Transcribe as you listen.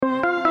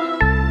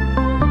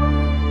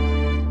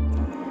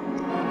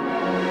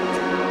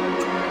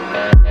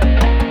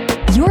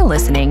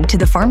listening to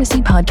the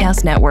Pharmacy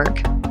Podcast Network.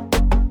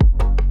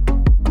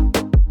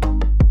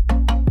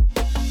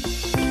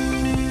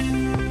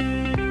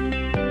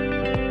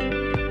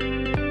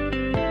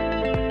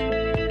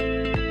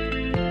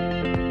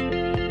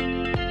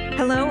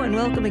 Hello and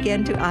welcome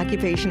again to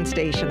Occupation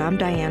Station. I'm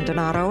Diane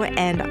Donato,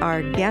 and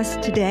our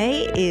guest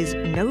today is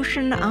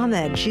Noushin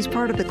Ahmed. She's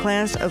part of the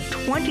class of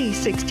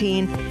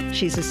 2016.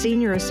 She's a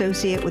senior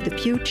associate with the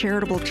Pew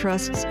Charitable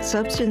Trust's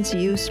Substance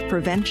Use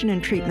Prevention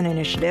and Treatment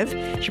Initiative.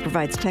 She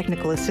provides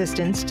technical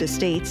assistance to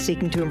states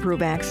seeking to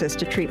improve access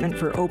to treatment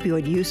for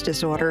opioid use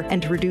disorder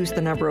and to reduce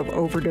the number of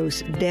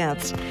overdose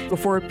deaths.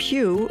 Before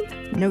Pew,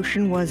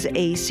 Noushin was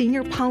a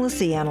senior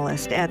policy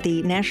analyst at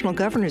the National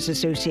Governors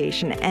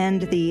Association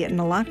and the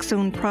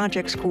Naloxone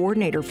Projects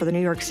Coordinator for the New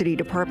York City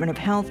Department of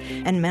Health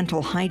and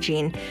Mental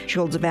Hygiene. She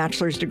holds a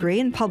bachelor's degree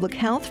in public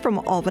health from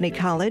Albany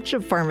College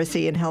of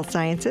Pharmacy and Health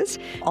Sciences.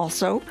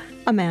 Also,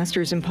 a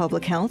master's in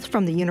public health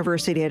from the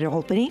University at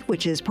Albany,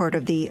 which is part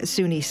of the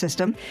SUNY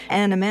system,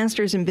 and a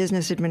master's in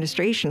business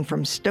administration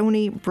from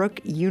Stony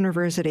Brook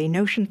University.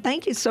 Noushin,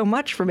 thank you so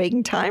much for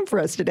making time for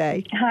us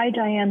today. Hi,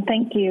 Diane.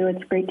 Thank you.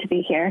 It's great to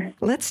be here.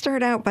 Let's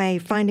start out by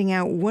finding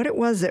out what it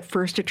was that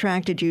first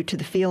attracted you to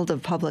the field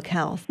of public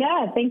health.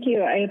 Yeah, thank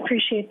you. I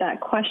appreciate that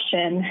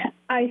question.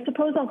 I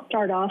suppose I'll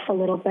start off a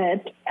little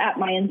bit at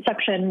my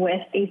inception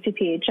with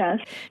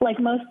ACPHS. Like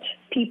most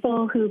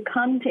people who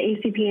come to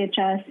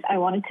ACPHS, I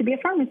wanted to be a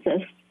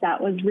pharmacist.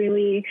 That was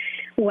really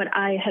what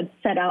I had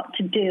set out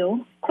to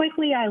do.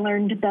 Quickly, I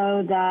learned,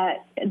 though,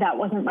 that that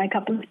wasn't my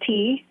cup of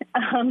tea.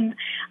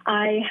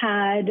 I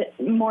had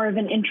more of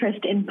an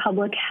interest in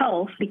public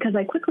health because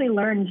I quickly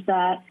learned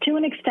that, to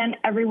an extent,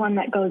 everyone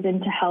that goes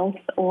into health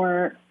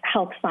or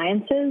health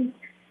sciences,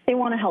 they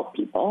want to help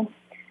people.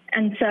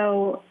 And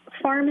so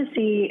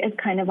pharmacy is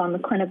kind of on the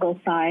clinical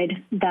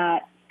side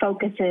that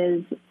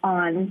focuses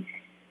on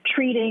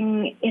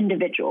treating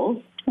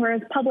individuals,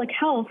 whereas public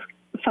health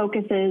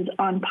focuses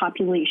on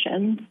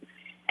populations.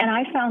 And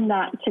I found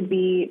that to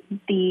be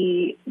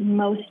the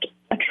most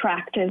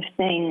attractive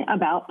thing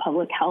about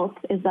public health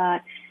is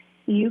that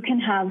you can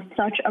have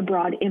such a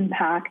broad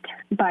impact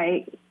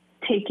by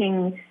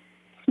taking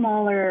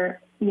smaller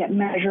yet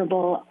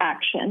measurable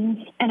actions.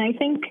 And I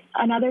think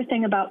another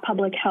thing about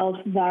public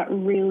health that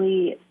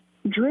really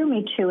drew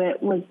me to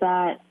it was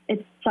that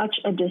it's such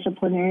a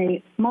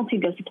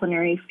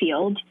multidisciplinary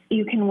field.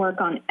 You can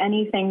work on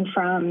anything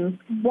from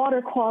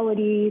water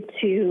quality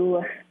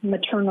to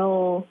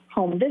maternal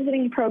home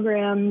visiting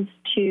programs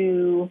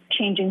to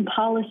changing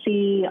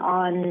policy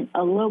on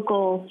a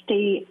local,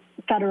 state,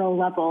 federal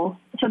level.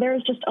 So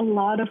there's just a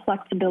lot of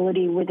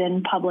flexibility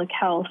within public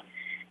health.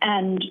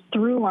 And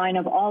through line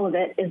of all of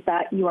it is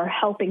that you are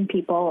helping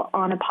people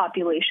on a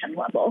population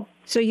level.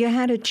 So you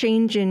had a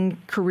change in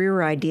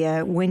career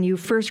idea. When you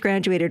first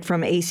graduated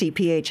from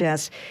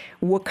ACPHS,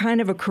 what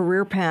kind of a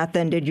career path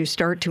then did you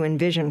start to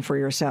envision for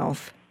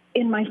yourself?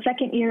 In my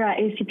second year at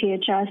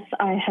ACPHS,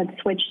 I had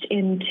switched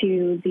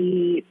into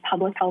the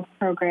public health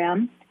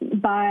program.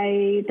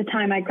 By the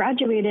time I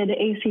graduated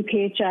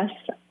ACPHS,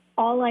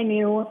 all I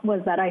knew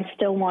was that I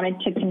still wanted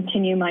to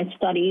continue my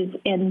studies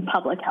in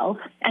public health.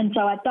 And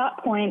so at that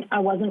point, I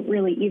wasn't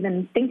really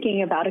even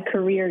thinking about a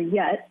career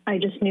yet. I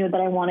just knew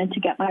that I wanted to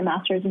get my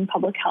master's in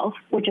public health,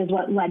 which is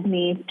what led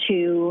me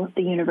to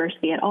the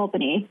University at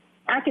Albany.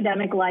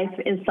 Academic life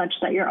is such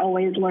that you're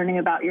always learning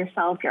about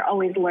yourself. You're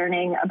always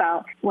learning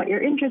about what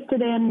you're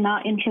interested in,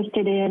 not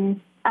interested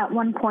in. At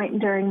one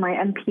point during my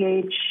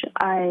MPH,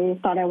 I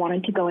thought I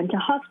wanted to go into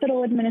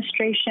hospital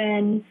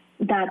administration.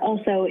 That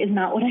also is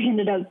not what I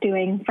ended up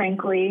doing,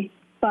 frankly.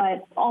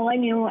 But all I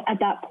knew at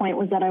that point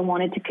was that I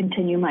wanted to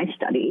continue my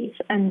studies.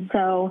 And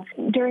so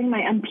during my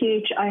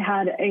MPH, I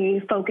had a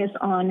focus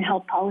on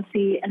health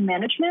policy and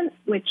management,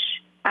 which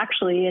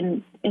actually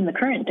in the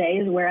current day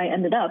is where I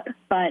ended up,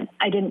 but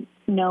I didn't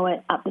know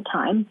it at the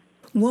time.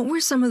 What were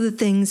some of the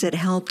things that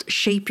helped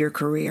shape your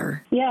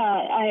career?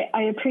 Yeah,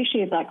 I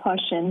appreciate that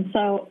question.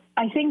 So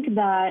I think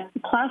that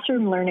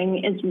classroom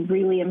learning is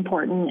really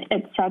important.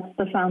 It sets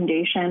the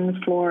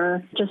foundation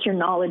for just your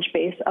knowledge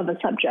base of a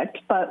subject.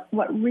 But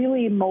what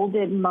really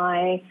molded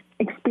my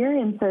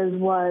experiences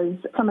was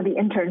some of the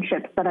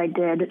internships that I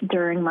did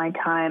during my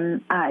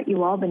time at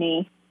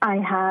UAlbany. I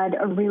had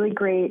a really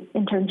great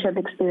internship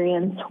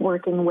experience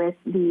working with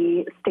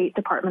the State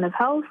Department of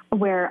Health,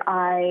 where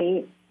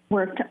I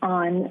worked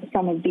on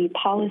some of the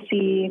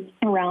policy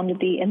around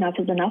the Enough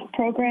is Enough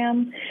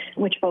program,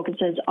 which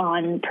focuses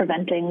on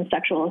preventing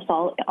sexual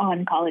assault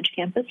on college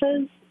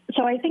campuses.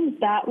 So I think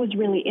that was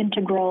really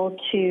integral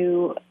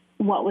to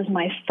what was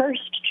my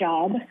first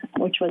job,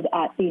 which was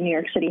at the New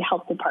York City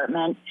Health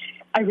Department.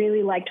 I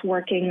really liked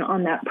working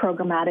on that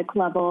programmatic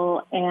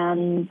level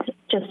and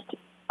just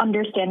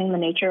understanding the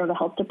nature of a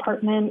health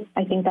department.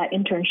 I think that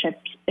internship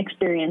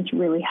experience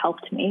really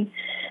helped me.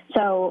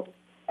 So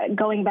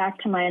going back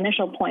to my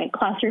initial point,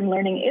 classroom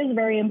learning is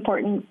very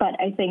important, but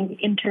I think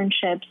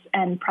internships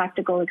and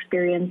practical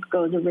experience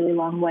goes a really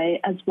long way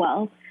as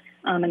well.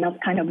 And that's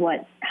kind of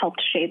what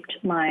helped shape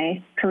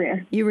my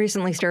career. You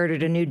recently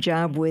started a new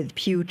job with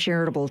Pew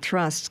Charitable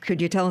Trust.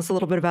 Could you tell us a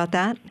little bit about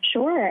that?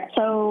 Sure.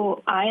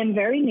 So I am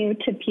very new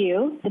to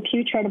Pew. The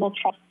Pew Charitable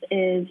Trust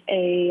is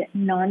a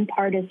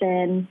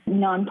nonpartisan,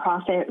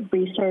 nonprofit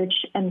research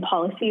and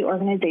policy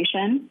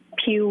organization.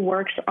 Pew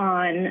works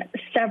on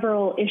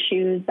several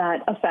issues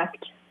that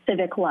affect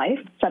civic life,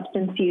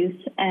 substance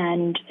use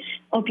and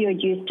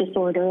opioid use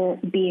disorder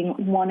being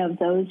one of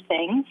those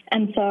things.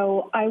 And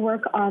so I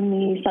work on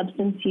the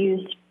Substance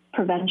Use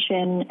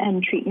Prevention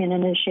and Treatment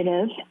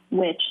Initiative,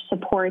 which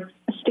supports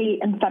state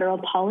and federal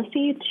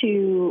policy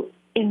to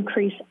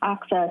increase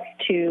access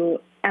to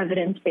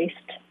evidence-based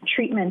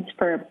treatments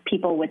for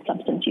people with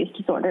substance use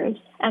disorders.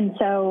 And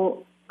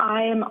so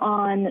I am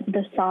on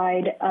the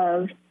side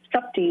of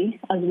SUPTI,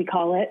 as we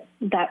call it,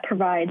 that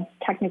provides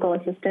technical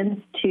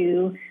assistance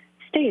to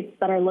states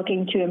that are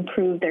looking to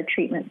improve their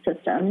treatment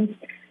systems.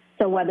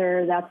 So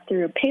whether that's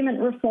through payment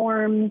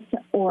reforms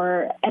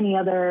or any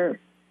other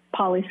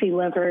policy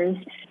levers,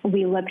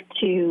 we look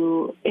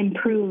to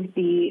improve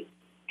the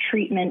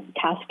treatment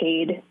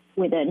cascade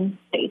within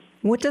states.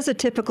 What does a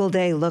typical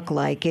day look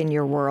like in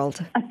your world?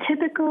 A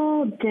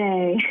typical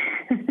day,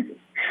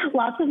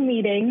 lots of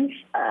meetings.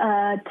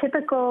 A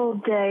typical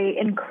day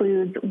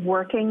includes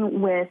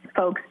working with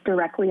folks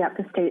directly at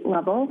the state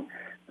level.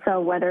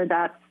 So whether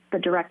that's the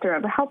director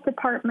of a health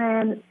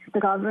department, the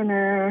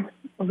governor,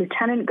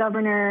 lieutenant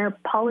governor,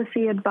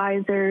 policy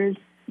advisors,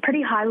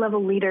 pretty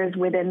high-level leaders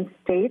within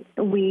states.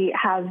 We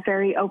have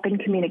very open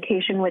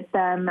communication with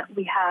them.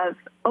 We have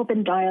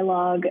open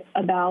dialogue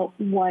about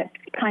what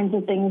kinds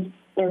of things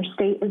their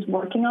state is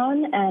working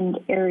on and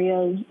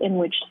areas in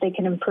which they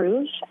can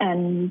improve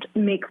and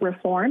make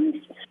reforms.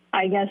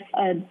 I guess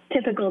a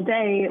typical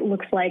day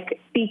looks like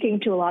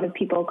speaking to a lot of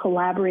people,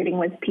 collaborating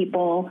with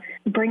people,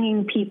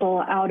 bringing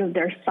people out of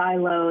their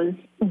silos,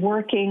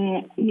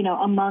 working,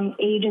 among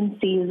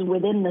agencies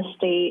within the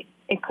state.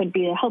 It could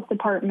be the health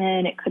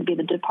department, it could be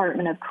the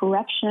Department of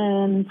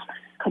Corrections,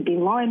 it could be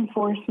law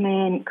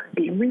enforcement, it could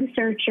be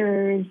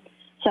researchers.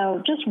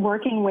 So just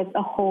working with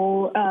a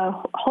whole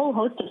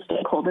host of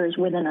stakeholders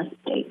within a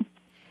state.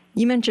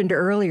 You mentioned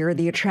earlier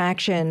the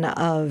attraction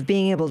of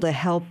being able to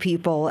help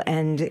people,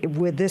 and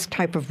with this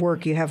type of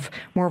work, you have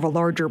more of a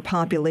larger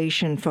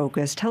population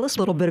focus. Tell us a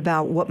little bit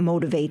about what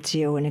motivates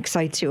you and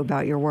excites you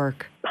about your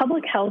work.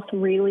 Public health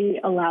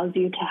really allows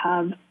you to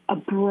have a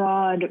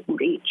broad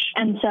reach.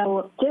 And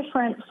so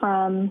different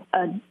from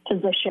a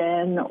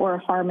physician or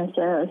a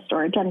pharmacist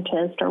or a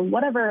dentist or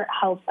whatever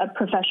health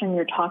profession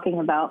you're talking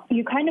about,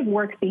 you kind of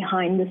work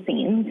behind the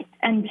scenes.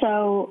 And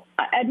so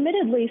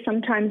admittedly,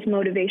 sometimes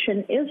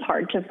motivation is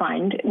hard to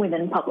find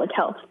within public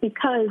health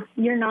because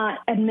you're not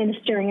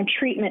administering a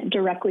treatment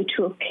directly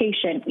to a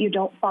patient. You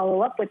don't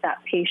follow up with that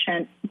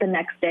patient the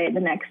next day, the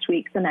next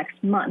week, the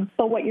next month.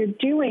 But what you're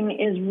doing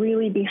is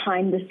really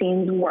behind the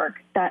scenes work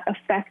that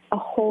affects a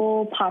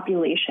whole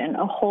population,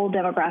 a whole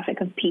demographic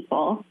of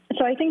people.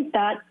 So I think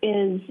that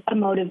is a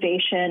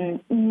motivation,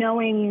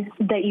 knowing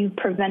that you've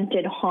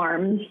prevented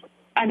harms.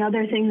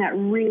 Another thing that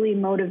really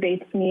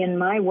motivates me in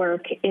my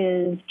work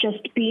is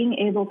just being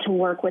able to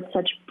work with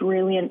such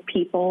brilliant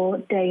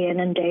people day in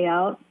and day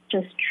out,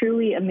 just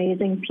truly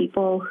amazing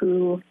people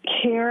who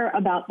care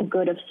about the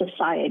good of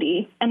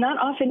society. And that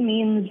often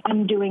means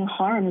undoing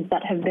harms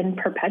that have been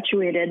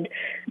perpetuated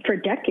for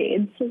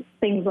decades,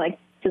 things like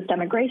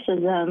systemic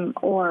racism,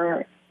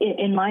 or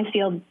in my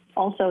field,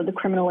 also the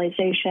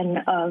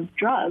criminalization of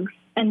drugs.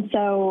 And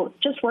so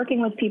just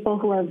working with people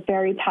who are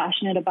very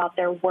passionate about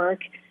their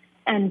work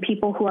and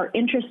people who are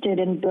interested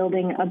in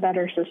building a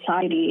better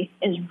society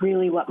is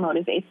really what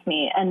motivates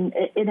me, and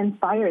it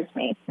inspires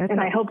me. Okay. And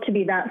I hope to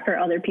be that for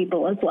other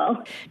people as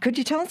well. Could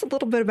you tell us a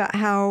little bit about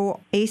how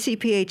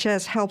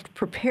ACPHS helped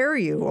prepare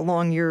you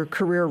along your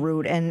career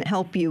route and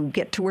help you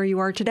get to where you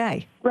are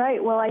today?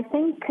 Right. Well, I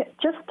think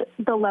just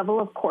the level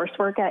of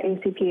coursework at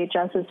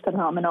ACPHS is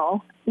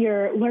phenomenal.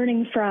 You're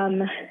learning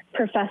from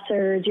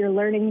professors, you're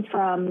learning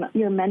from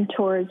your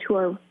mentors who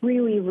are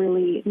really,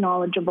 really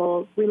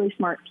knowledgeable, really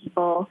smart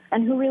people,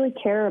 and who really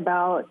care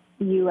about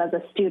you as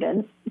a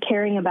student,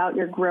 caring about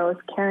your growth,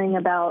 caring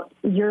about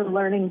your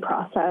learning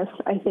process,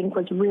 I think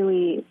was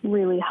really,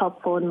 really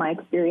helpful in my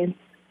experience.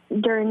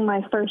 During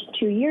my first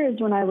 2 years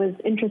when I was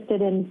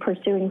interested in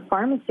pursuing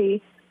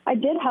pharmacy, I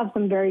did have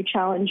some very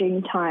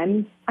challenging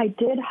times. I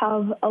did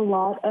have a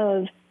lot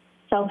of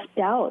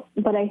self-doubt,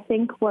 but I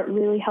think what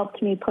really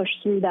helped me push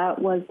through that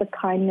was the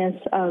kindness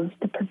of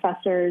the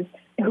professors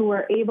who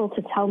were able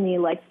to tell me,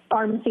 like,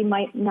 pharmacy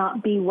might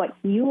not be what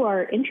you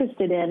are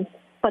interested in,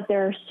 but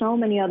there are so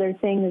many other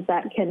things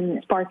that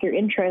can spark your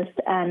interest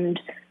and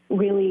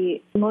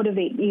really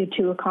motivate you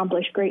to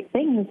accomplish great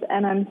things.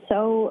 And I'm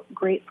so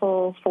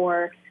grateful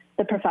for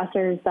the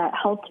professors that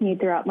helped me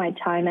throughout my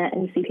time at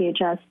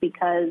ACPHS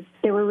because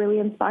they were really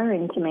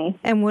inspiring to me.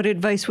 And what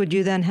advice would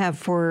you then have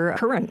for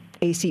current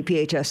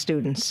ACPHS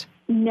students?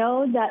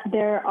 Know that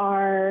there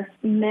are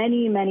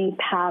many, many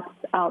paths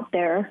out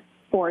there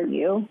for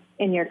you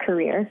in your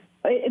career.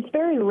 It's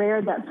very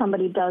rare that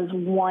somebody does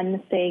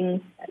one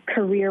thing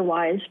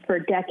career-wise for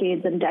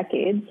decades and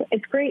decades.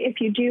 It's great if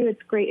you do.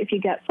 It's great if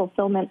you get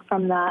fulfillment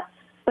from that.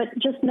 But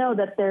just know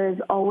that there's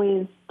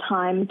always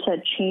time to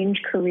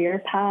change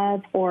career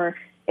paths or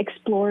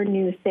explore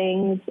new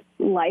things.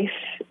 Life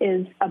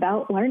is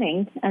about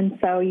learning, and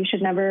so you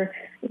should never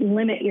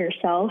limit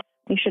yourself.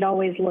 You should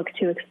always look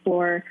to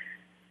explore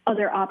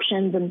other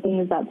options and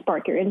things that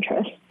spark your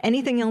interest.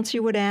 Anything else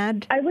you would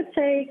add? I would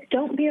say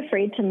don't be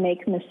afraid to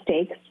make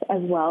mistakes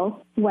as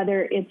well,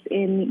 whether it's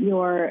in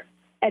your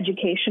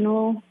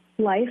educational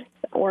life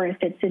or if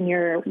it's in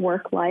your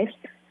work life.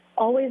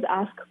 Always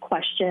ask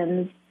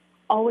questions,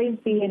 always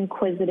be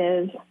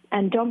inquisitive,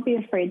 and don't be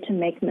afraid to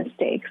make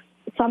mistakes.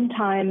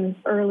 Sometimes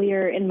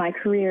earlier in my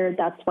career,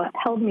 that's what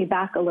held me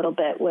back a little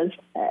bit, was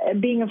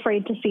being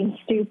afraid to seem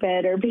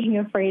stupid or being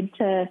afraid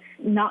to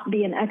not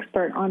be an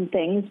expert on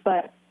things.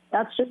 But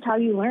that's just how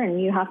you learn.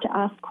 You have to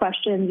ask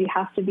questions. You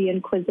have to be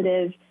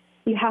inquisitive.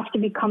 You have to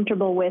be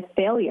comfortable with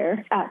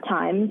failure at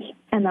times,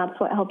 and that's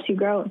what helps you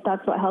grow.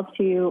 That's what helps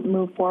you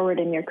move forward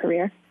in your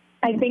career.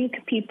 I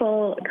think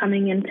people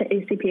coming into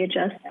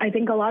ACPHS, I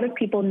think a lot of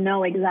people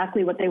know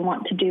exactly what they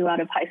want to do out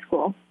of high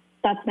school.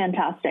 That's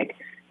fantastic.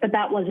 But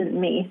that wasn't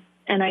me.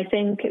 And I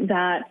think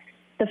that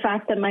the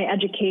fact that my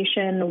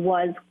education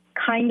was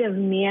kind of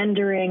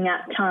meandering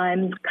at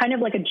times, kind of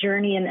like a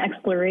journey in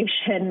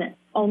exploration,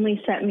 only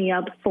set me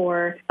up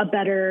for a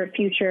better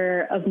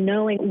future of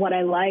knowing what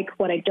I like,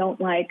 what I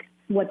don't like,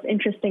 what's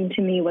interesting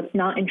to me, what's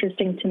not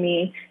interesting to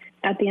me.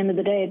 At the end of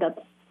the day, that's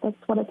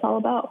what it's all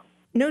about.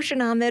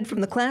 Notion Ahmed from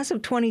the class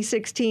of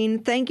 2016,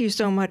 thank you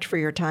so much for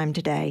your time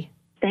today.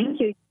 Thank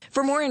you.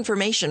 For more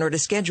information or to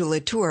schedule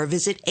a tour,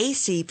 visit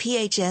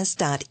acphs.edu.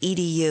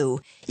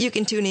 You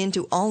can tune in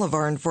to all of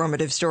our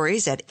informative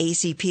stories at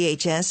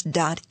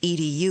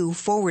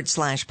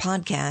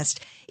acphs.edu/podcast.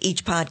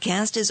 Each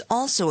podcast is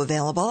also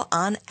available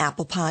on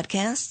Apple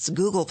Podcasts,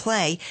 Google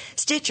Play,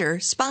 Stitcher,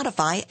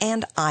 Spotify,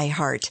 and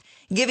iHeart,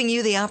 giving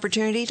you the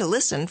opportunity to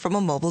listen from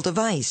a mobile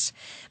device.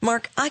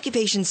 Mark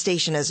Occupation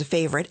Station as a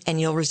favorite,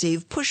 and you'll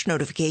receive push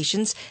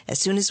notifications as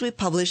soon as we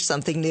publish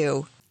something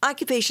new.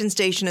 Occupation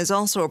Station is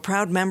also a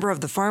proud member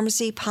of the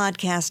Pharmacy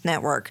Podcast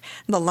Network,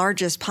 the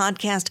largest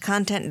podcast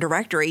content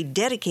directory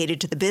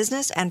dedicated to the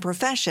business and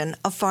profession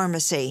of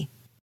pharmacy.